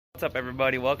What's up,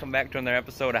 everybody? Welcome back to another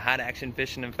episode of Hot Action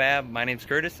Fishing and Fab. My name's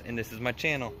Curtis and this is my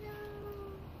channel.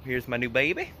 Here's my new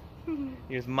baby.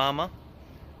 Here's Mama.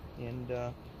 And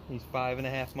he's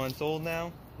 5.5 months old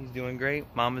now. He's doing great.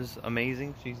 Mama's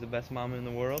amazing. She's the best mama in the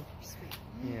world.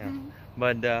 Yeah.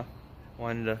 But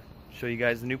wanted to show you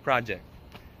guys the new project.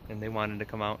 And they wanted to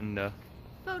come out and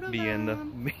be in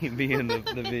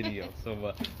the video.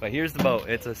 So but here's the boat.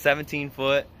 It's a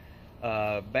 17-foot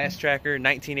Bass Tracker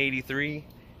 1983.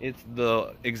 It's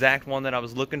the exact one that I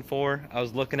was looking for. I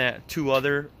was looking at two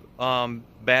other John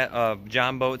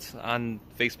boats on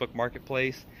Facebook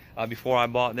Marketplace before I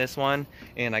bought this one,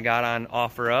 and I got on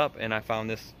OfferUp and I found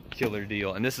this killer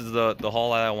deal. And this is the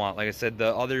haul that I want. Like I said,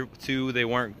 the other two, they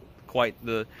weren't quite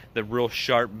the real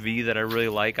sharp V that I really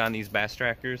like on these Bass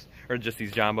Trackers, or just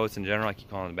these John boats in general. I keep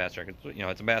calling it a Bass Tracker. You know,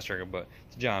 it's a Bass Tracker, but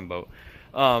it's a John boat.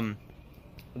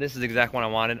 This is the exact one I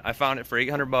wanted. I found it for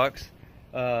 800 bucks.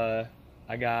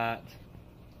 I got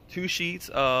 2 sheets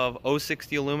of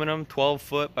 060 aluminum, 12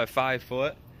 foot by 5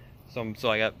 foot. So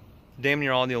I got damn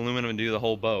near all the aluminum to do the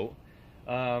whole boat.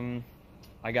 I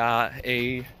got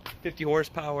a 50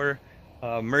 horsepower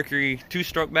Mercury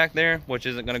 2-stroke back there, which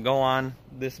isn't going to go on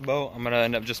this boat. I'm going to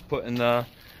end up just putting the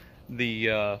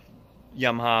Yamaha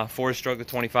 4-stroke to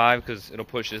 25 because it'll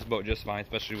push this boat just fine,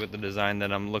 especially with the design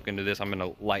that I'm looking to this. I'm going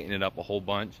to lighten it up a whole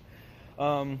bunch.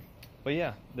 But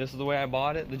yeah, this is the way I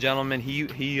bought it. The gentleman,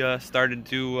 he started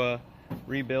to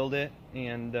rebuild it,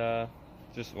 and well,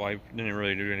 he didn't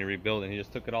really do any rebuilding. He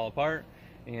just took it all apart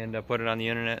and put it on the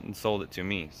internet and sold it to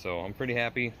me. So I'm pretty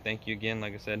happy. Thank you again.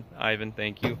 Like I said, Ivan,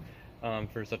 thank you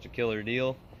for such a killer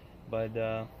deal. But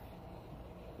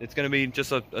it's going to be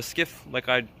just a skiff like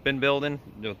I've been building.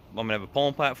 I'm going to have a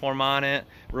pulling platform on it,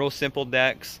 real simple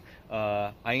decks.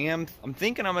 I'm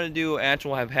thinking I'm going to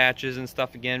have hatches and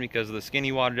stuff again, because the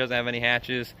skinny water doesn't have any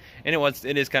hatches, and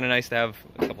it is kind of nice to have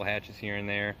a couple hatches here and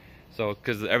there, so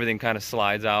because everything kind of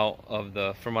slides out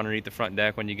of from underneath the front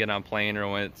deck when you get on plane or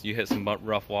when you hit some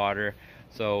rough water.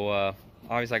 So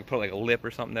obviously I could put like a lip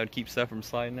or something that would keep stuff from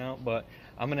sliding out, but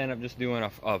I'm going to end up just doing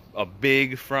a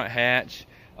big front hatch.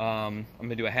 I'm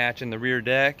going to do a hatch in the rear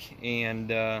deck,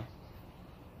 and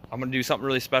I'm going to do something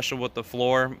really special with the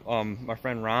floor. My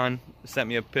friend Ron sent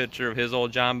me a picture of his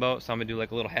old John boat, so I'm going to do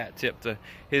like a little hat tip to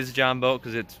his John boat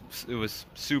because it was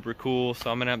super cool.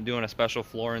 So I'm going to end up doing a special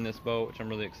floor in this boat, which I'm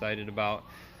really excited about.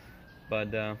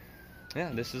 But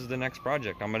yeah, this is the next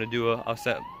project. I'm going to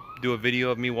do a video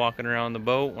of me walking around the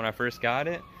boat when I first got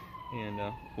it,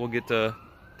 and we'll get to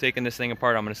taking this thing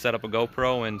apart. I'm going to set up a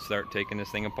GoPro and start taking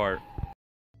this thing apart.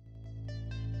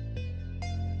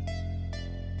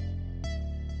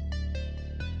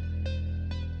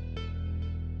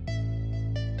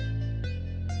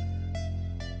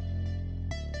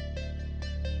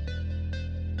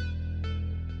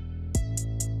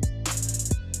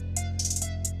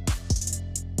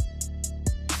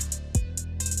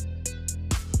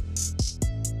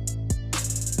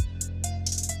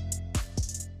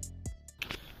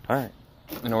 Alright,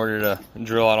 in order to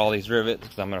drill out all these rivets,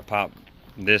 I'm going to pop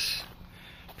this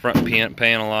front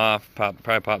panel off,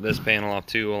 probably pop this panel off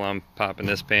too while I'm popping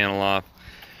this panel off.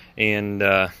 And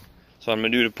so what I'm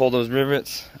going to do to pull those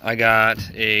rivets, I got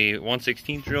a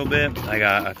 1/16 drill bit, I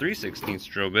got a 3/16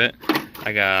 drill bit,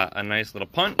 I got a nice little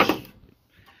punch,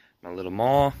 my little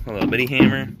maul, a little bitty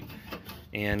hammer,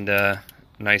 and a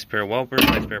nice pair of whelpers,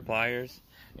 nice pair of pliers,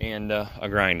 and a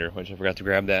grinder, which I forgot to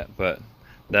grab that, but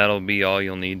that'll be all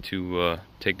you'll need to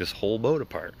take this whole boat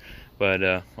apart. But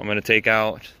I'm going to take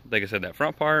out, like I said, that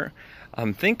front part.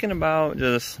 I'm thinking about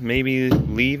just maybe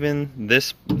leaving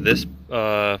this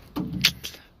front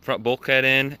bulkhead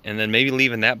in, and then maybe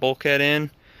leaving that bulkhead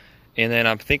in. And then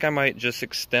I think I might just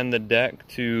extend the deck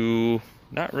to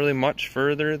not really much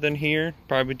further than here.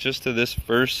 Probably just to this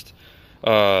first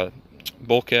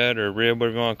bulkhead or rib,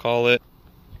 whatever you want to call it.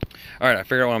 Alright, I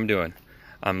figured out what I'm doing.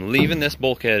 I'm leaving this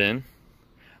bulkhead in.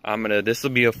 This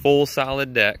will be a full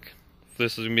solid deck.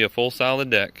 This is gonna be a full solid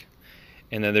deck,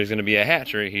 and then there's gonna be a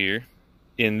hatch right here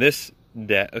in this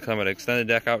deck. I'm gonna extend the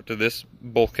deck out to this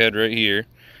bulkhead right here,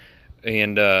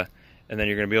 and then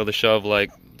you're gonna be able to shove like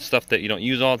stuff that you don't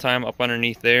use all the time up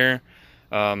underneath there,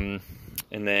 and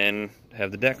then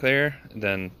have the deck there. And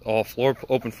then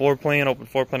open floor plan.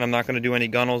 I'm not gonna do any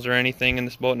gunnels or anything in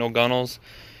this boat. No gunnels.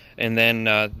 And then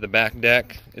the back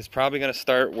deck is probably gonna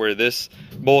start where this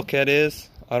bulkhead is.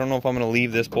 I don't know if I'm going to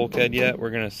leave this bulkhead yet. We're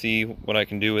going to see what I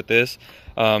can do with this.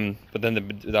 But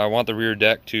then I want the rear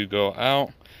deck to go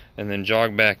out and then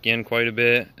jog back in quite a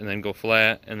bit and then go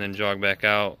flat and then jog back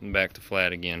out and back to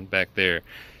flat again back there.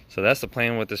 So that's the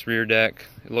plan with this rear deck.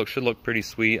 It should look pretty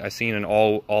sweet. I seen an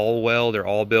all weld or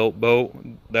all built boat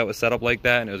that was set up like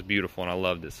that, and it was beautiful, and I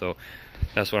loved it. So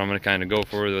that's what I'm gonna kind of go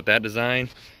for with that design.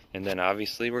 And then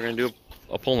obviously we're gonna do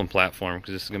a pulling platform,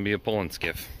 because this is gonna be a pulling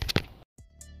skiff.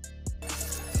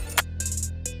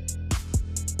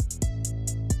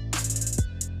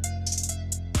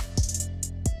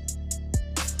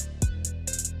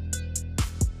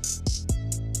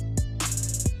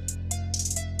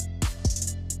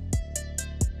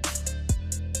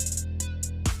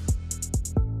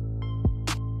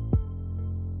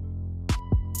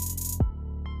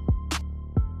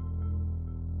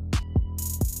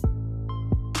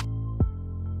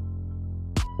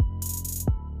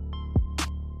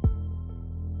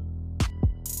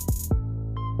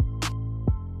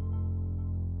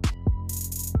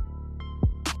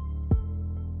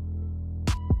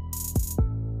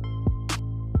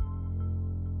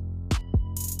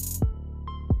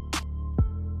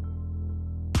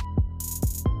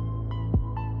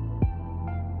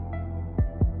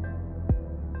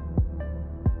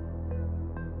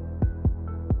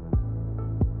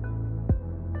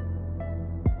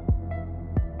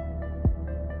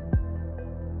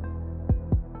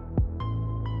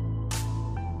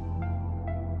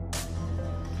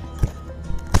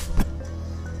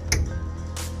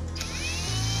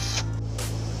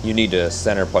 You need to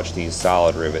center punch these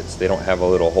solid rivets. They don't have a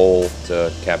little hole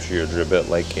to capture your drill bit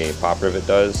like a pop rivet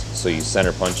does, so you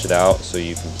center punch it out so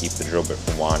you can keep the drill bit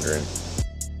from wandering.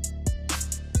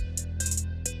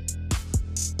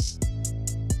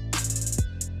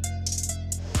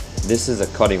 This is a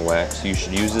cutting wax. You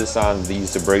should use this on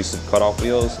these abrasive cutoff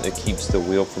wheels. It keeps the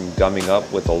wheel from gumming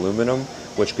up with aluminum,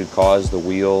 which could cause the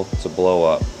wheel to blow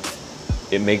up.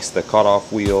 It makes the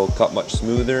cutoff wheel cut much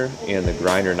smoother and the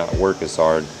grinder not work as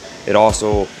hard.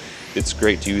 It's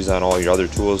great to use on all your other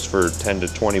tools. For 10 to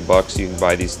 20 bucks you can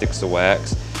buy these sticks of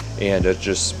wax, and it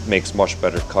just makes much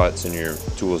better cuts and your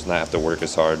tools not have to work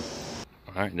as hard.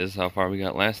 Alright, this is how far we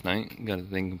got last night. Got the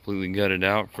thing completely gutted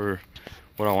out for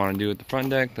what I want to do with the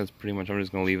front deck. That's pretty much, I'm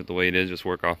just going to leave it the way it is, just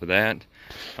work off of that.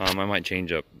 I might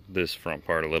change up this front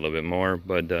part a little bit more,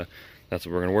 but that's what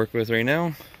we're going to work with right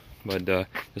now. But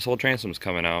this whole transom's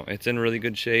coming out. It's in really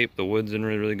good shape. The wood's in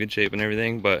really good shape and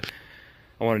everything, but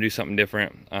I want to do something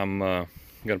different. I'm going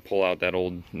to pull out that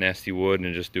old nasty wood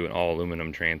and just do an all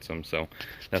aluminum transom. So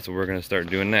that's what we're going to start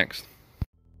doing next.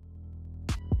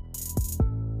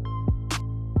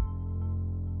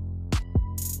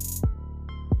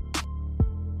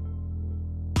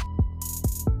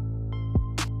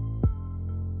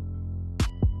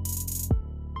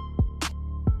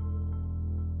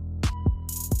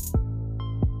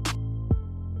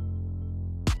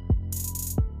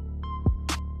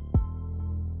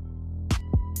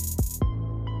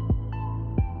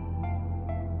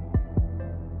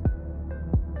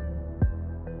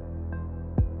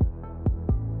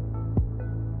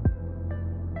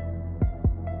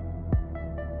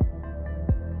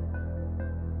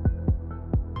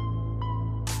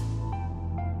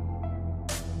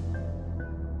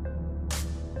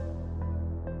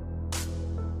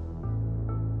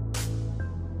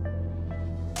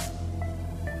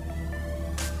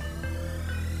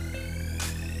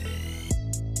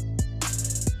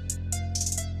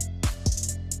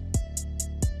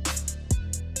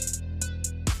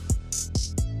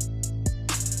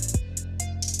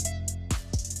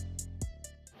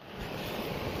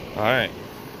 Alright,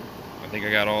 I think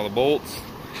I got all the bolts,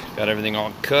 got everything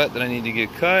all cut that I need to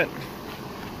get cut,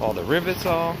 all the rivets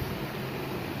all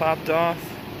popped off,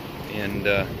 and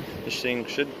this thing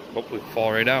should hopefully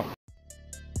fall right out.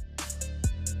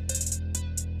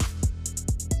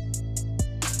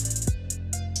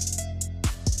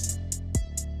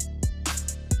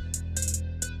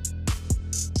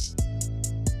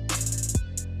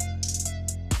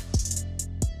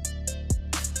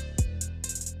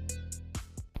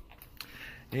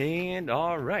 And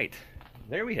all right,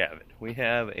 there we have it. We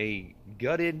have a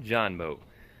gutted John boat.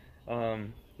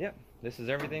 Yep, this is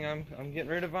everything I'm getting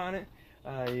rid of on it.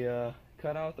 I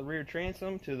cut out the rear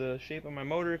transom to the shape of my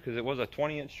motor because it was a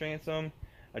 20-inch transom.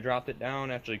 I dropped it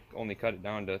down, actually only cut it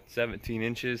down to 17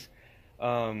 inches.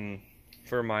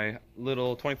 For my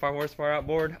little 25 horsepower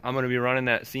outboard, I'm going to be running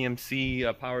that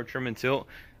CMC power trim and tilt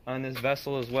on this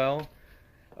vessel as well.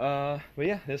 But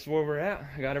yeah, this is where we're at.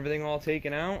 I got everything all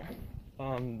taken out.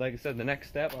 Like I said, the next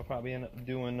step I'll probably end up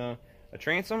doing a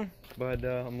transom, but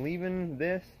I'm leaving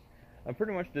this. I'm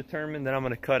pretty much determined that I'm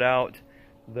going to cut out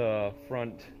the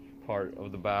front part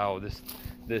of the bow, this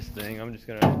thing. I think I'm just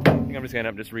gonna end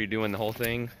up just redoing the whole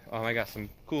thing. I got some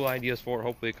cool ideas for it.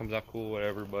 Hopefully it comes out cool,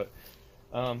 whatever. But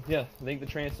yeah, I think the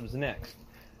transom's next.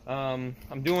 I'm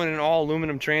doing an all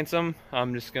aluminum transom.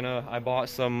 I bought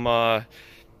some,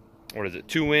 what is it,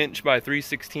 2" by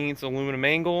 3/16 aluminum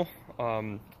angle.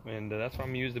 And that's what I'm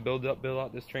gonna use to build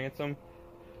out this transom.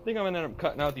 I think I'm gonna end up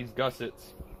cutting out these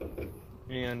gussets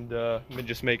and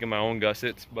just making my own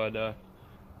gussets. But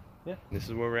yeah, this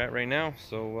is where we're at right now.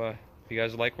 So if you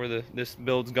guys like where this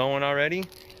build's going already,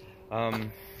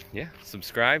 yeah,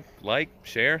 subscribe, like,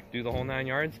 share, do the whole 9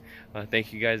 yards.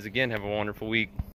 Thank you guys again. Have a wonderful week.